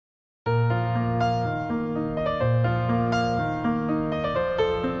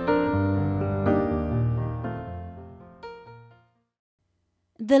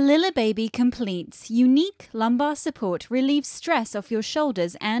The lillebaby Complete's unique lumbar support relieves stress off your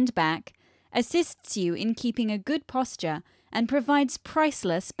shoulders and back, assists you in keeping a good posture, and provides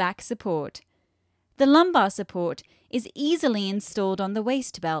priceless back support. The lumbar support is easily installed on the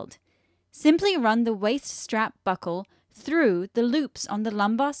waist belt. Simply run the waist strap buckle through the loops on the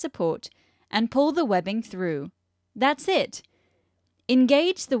lumbar support and pull the webbing through. That's it.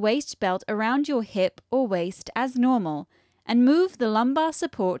 Engage the waist belt around your hip or waist as normal and move the lumbar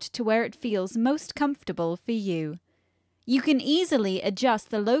support to where it feels most comfortable for you. You can easily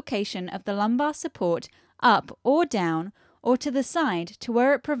adjust the location of the lumbar support up or down or to the side to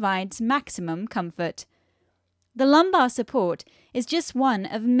where it provides maximum comfort. The lumbar support is just one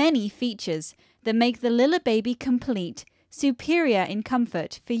of many features that make the lillebaby Complete superior in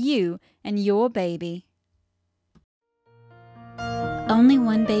comfort for you and your baby. Only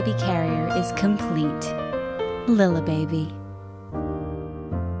one baby carrier is complete. lillebaby.